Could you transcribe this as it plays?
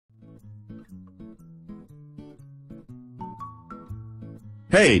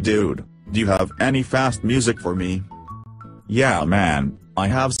Hey dude, do you have any fast music for me? Yeah man, I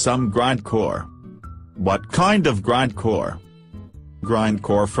have some grindcore. What kind of grindcore?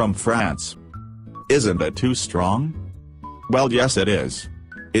 Grindcore from France. Isn't it too strong? Well yes it is.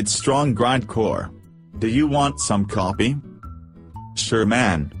 It's strong grindcore. Do you want some copy? Sure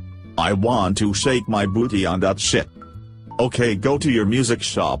man. I want to shake my booty on that shit. Okay, go to your music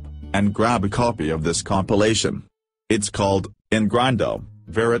shop and grab a copy of this compilation. It's called In Grindo,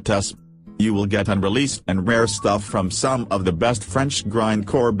 Veritas. You will get unreleased and rare stuff from some of the best French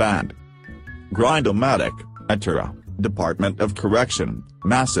grindcore band. Grindomatic, Etera, Department of Correction,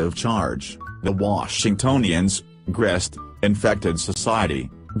 Massive Charge, The Washingtonians, Grist, Infected Society,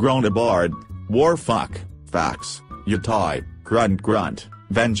 Gronabard, Warfuck, Fax, Yatai, Grunt,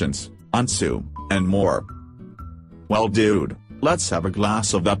 Vengeance, Unsu, and more. Well dude, let's have a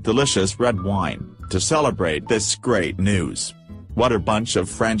glass of that delicious red wine, to celebrate this great news. What a bunch of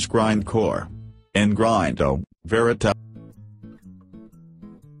French grindcore. In Grindo, Veritas.